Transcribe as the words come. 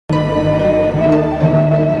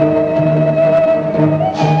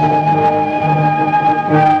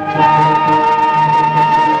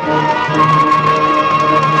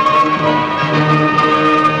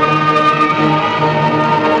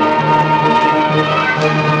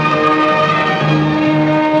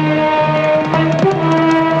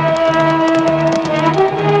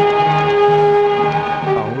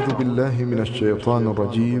الشيطان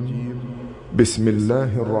الرجيم بسم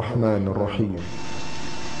الله الرحمن الرحيم.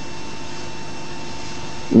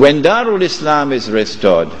 When Darul Islam is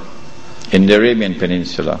restored in the Arabian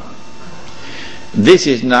Peninsula, this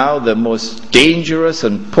is now the most dangerous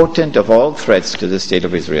and potent of all threats to the state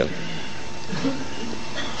of Israel.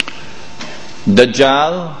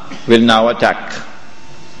 Dajjal will now attack.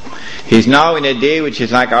 He's now in a day which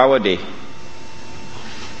is like our day.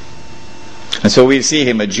 And so we'll see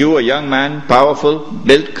him, a Jew, a young man, powerful,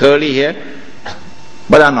 built, curly hair.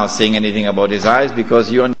 But I'm not saying anything about his eyes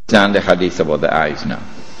because you understand the hadith about the eyes now.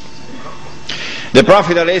 The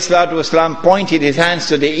Prophet ﷺ pointed his hands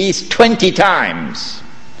to the east 20 times.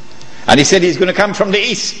 And he said he's going to come from the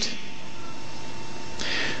east.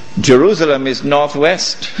 Jerusalem is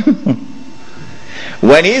northwest.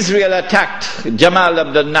 When Israel attacked Jamal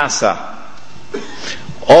Abdel Nasser,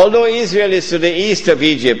 although Israel is to the east of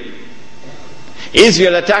Egypt,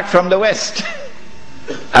 Israel attacked from the west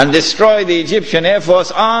and destroyed the Egyptian Air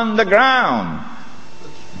Force on the ground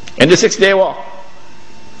in the 6-day war.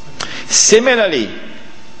 Similarly,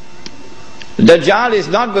 Dajjal is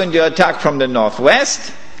not going to attack from the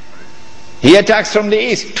northwest. He attacks from the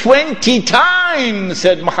east. 20 times,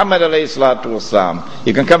 said Muhammad alayhi salatu wasalam.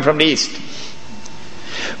 You can come from the east.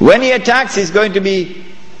 When he attacks, he's going to be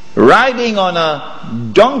riding on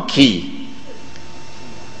a donkey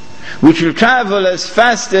which will travel as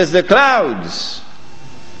fast as the clouds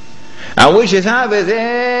and which will have his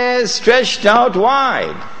hair stretched out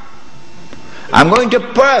wide. I'm going to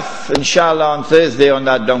Perth, inshallah, on Thursday on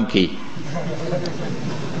that donkey.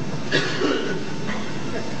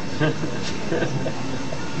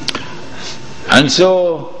 And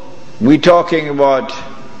so we're talking about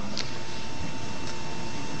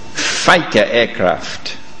fighter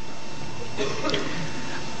aircraft.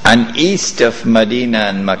 And east of Medina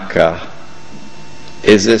and Mecca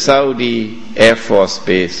is the Saudi Air Force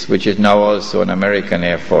Base, which is now also an American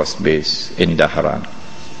Air Force Base in Dhahran.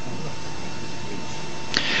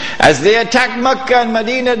 As they attack Mecca and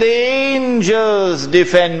Medina, the angels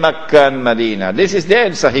defend Mecca and Medina. This is there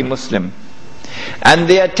in Sahih Muslim. And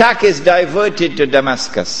the attack is diverted to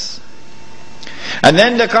Damascus. And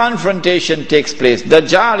then the confrontation takes place.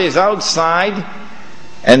 Dajjal is outside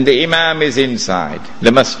and the Imam is inside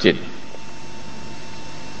the masjid.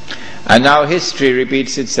 And now history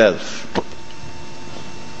repeats itself.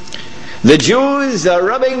 The Jews are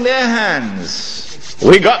rubbing their hands.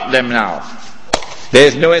 We got them now.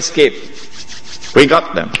 There's no escape. We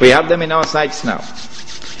got them. We have them in our sights now.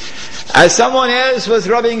 As someone else was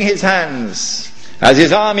rubbing his hands, as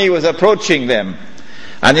his army was approaching them,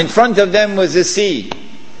 and in front of them was the sea,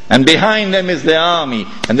 and behind them is the army,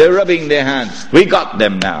 and they're rubbing their hands. We got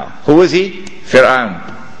them now. Who was he?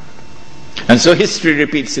 Fir'aun. And so history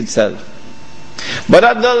repeats itself. But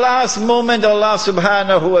at the last moment, Allah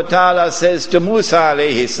subhanahu wa ta'ala says to Musa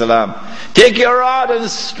alayhi salam, take your rod and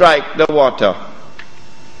strike the water.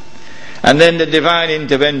 And then the divine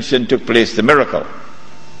intervention took place, the miracle.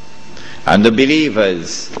 And the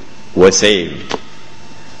believers were saved.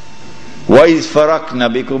 وَإِذْ فَرَقْنَا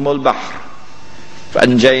بِكُمُ الْبَحْرِ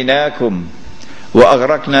فَأَنْجَيْنَاكُمْ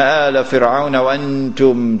وَأَغْرَقْنَا آلَ فِرْعَوْنَ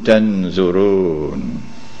وَأَنْتُمْ تَنْظُرُونَ.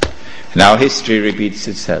 Now history repeats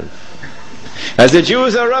itself. As the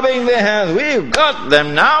Jews are rubbing their hands, we've got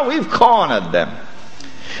them now, we've cornered them.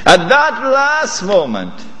 At that last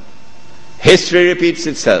moment, history repeats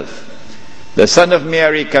itself. The son of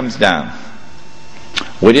Mary comes down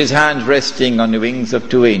with his hands resting on the wings of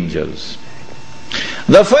two angels.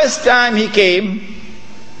 The first time he came,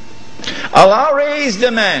 Allah raised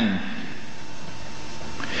a man.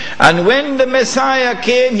 And when the Messiah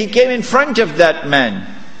came, he came in front of that man.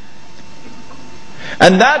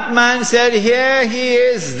 And that man said, here he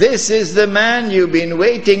is, this is the man you've been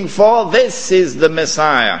waiting for, this is the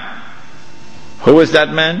Messiah. Who was that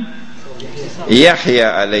man?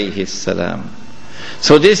 Yahya alayhi salam.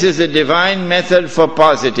 So this is a divine method for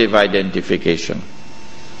positive identification.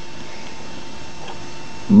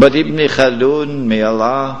 But Ibn Khaldun, may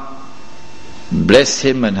Allah bless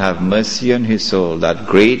him and have mercy on his soul, that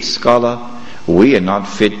great scholar, we are not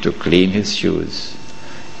fit to clean his shoes.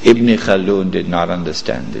 Ibn Khaldun did not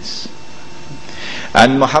understand this.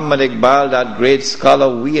 And Muhammad Iqbal, that great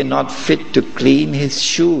scholar, we are not fit to clean his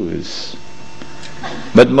shoes.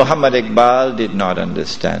 But Muhammad Iqbal did not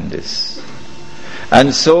understand this.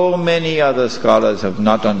 And so many other scholars have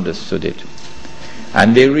not understood it.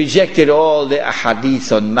 And they rejected all the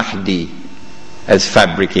ahadith on Mahdi as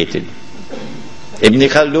fabricated. Ibn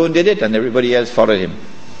Khaldun did it and everybody else followed him.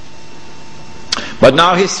 But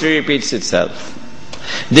now history repeats itself.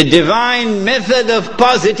 The divine method of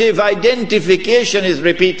positive identification is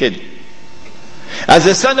repeated. As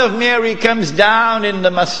the son of Mary comes down in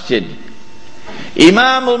the masjid,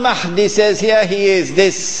 Imam Al-Mahdi says, here he is,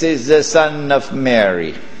 this is the son of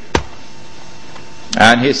Mary.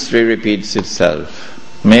 And history repeats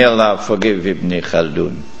itself. May Allah forgive Ibn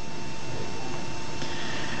Khaldun.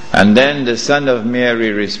 And then the son of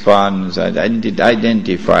Mary responds and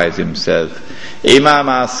identifies himself. Imam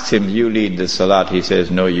asks him, you lead the salat. He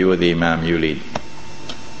says, no, you are the Imam, you lead.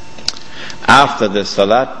 After the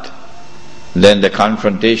salat, then the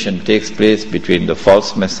confrontation takes place between the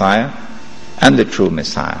false Messiah and the true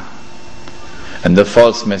Messiah. And the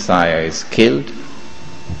false Messiah is killed.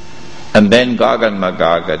 And then Gog and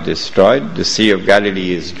Magog are destroyed. The Sea of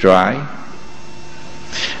Galilee is dry.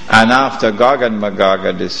 And after Gog and Magog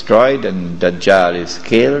are destroyed and Dajjal is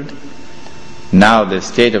killed, now the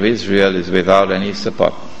state of Israel is without any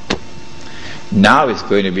support. Now it's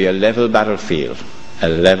going to be a level battlefield. A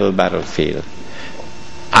level battlefield.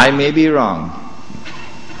 I may be wrong,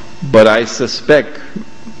 but I suspect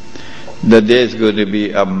that there's going to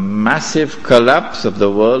be a massive collapse of the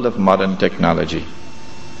world of modern technology.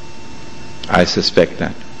 I suspect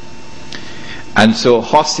that. And so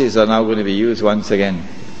horses are now going to be used once again.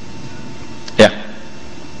 Yeah.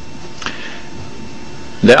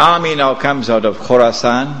 The army now comes out of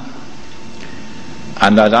Khorasan,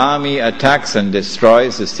 and that army attacks and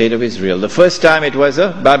destroys the state of Israel. The first time it was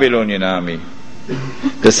a Babylonian army.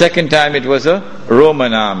 The second time it was a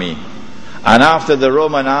Roman army. And after the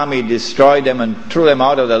Roman army destroyed them and threw them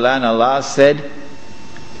out of the land, Allah said,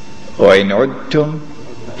 وَإِنْ عُدْتُمْ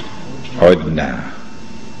عُدْنَا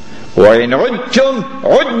وَإِنْ عُدْتُمْ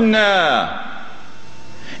عُدْنَا.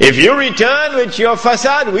 If you return with your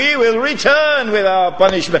fasad, we will return with our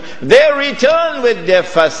punishment. They return with their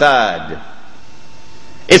fasad.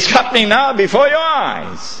 It's happening now before your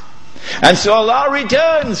eyes. And so Allah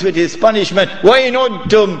returns with His punishment. وَإِنْ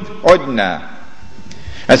عُدْتُمْ عُدْنَا.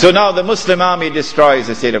 And so now the Muslim army destroys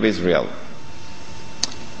the state of Israel.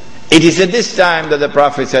 It is at this time that the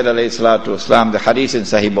Prophet said, alayhi salatu wasalam, the hadith in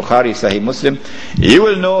Sahih Bukhari, Sahih Muslim, you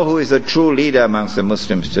will know who is a true leader amongst the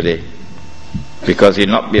Muslims today, because he'll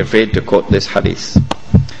not be afraid to quote this hadith.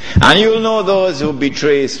 And you will know those who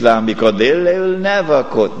betray Islam, because they will never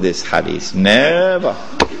quote this hadith. Never.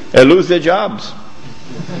 They'll lose their jobs.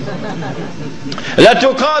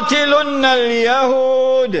 لَتُقَاتِلُنَّ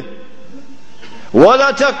الْيَهُودِ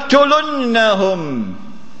وَلَتَقْتُلُنَّهُمْ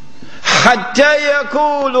حَتَّى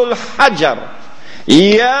يَقُولُ الْحَجَرُ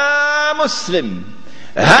يَا مُسْلِمْ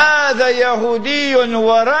هَذَا يَهُودِيٌّ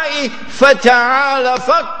وَرَائِي فَتَعَالَ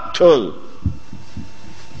فَاقْتُلْ.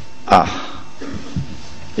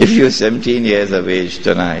 If you're 17 years of age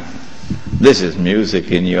tonight, this is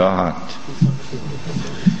music in your heart.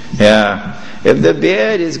 Yeah. If the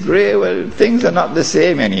beard is grey, well, things are not the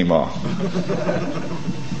same anymore.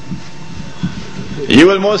 You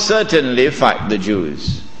will most certainly fight the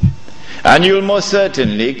Jews, and you will most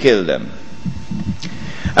certainly kill them.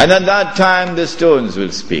 And at that time the stones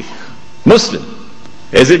will speak. Muslim,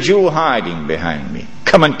 there's a Jew hiding behind me.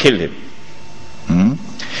 Come and kill him.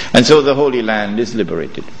 And so the Holy Land is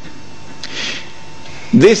liberated.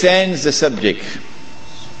 This ends the subject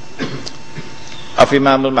of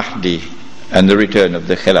Imam Al-Mahdi and the return of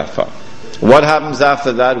the Khilafah. What happens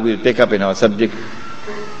after that we'll pick up in our subject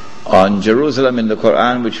on Jerusalem in the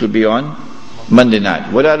Quran, which will be on Monday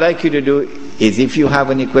night. What I'd like you to do is, if you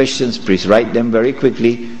have any questions, please write them very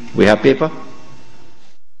quickly. We have paper?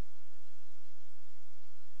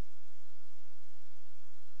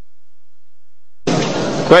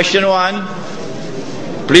 Question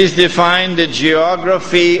 1. Please define the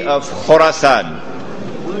geography of Khorasan.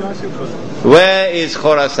 Where is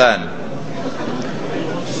Khorasan?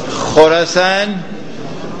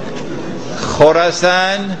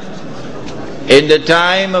 Khorasan in the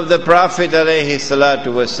time of the Prophet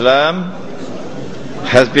ﷺ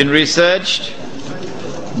has been researched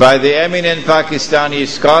by the eminent Pakistani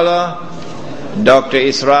scholar Dr.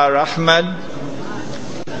 Israr Ahmad,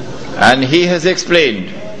 and he has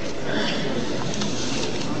explained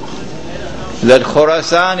that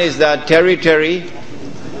Khorasan is that territory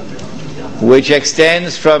which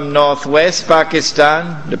extends from northwest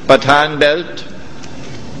Pakistan, the Pathan belt,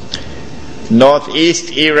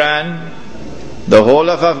 northeast Iran, the whole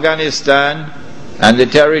of Afghanistan, and the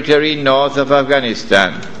territory north of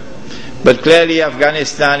Afghanistan. But clearly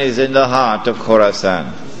Afghanistan is in the heart of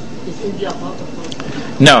Khorasan. Is India part of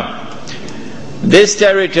Khorasan? No. This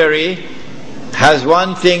territory has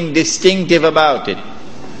one thing distinctive about it,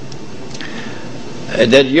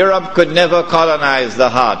 that Europe could never colonize the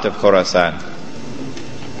heart of Khorasan.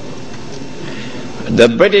 The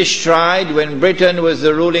British tried when Britain was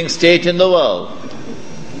the ruling state in the world.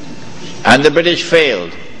 and the British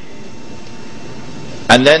failed.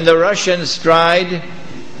 And then the Russians tried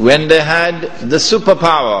when they had the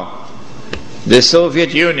superpower, the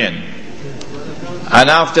Soviet Union. And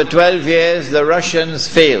after 12 years, the Russians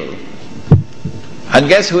failed. And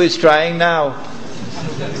guess who is trying now?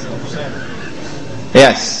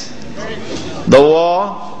 Yes. The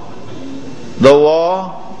war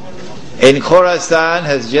in Khorasan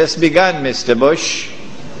has just begun, Mr. Bush.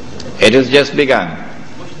 It has just begun.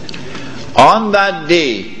 On that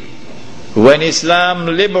day, when Islam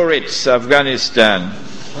liberates Afghanistan,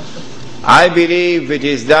 I believe it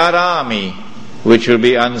is that army which will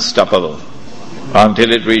be unstoppable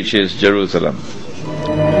until it reaches Jerusalem.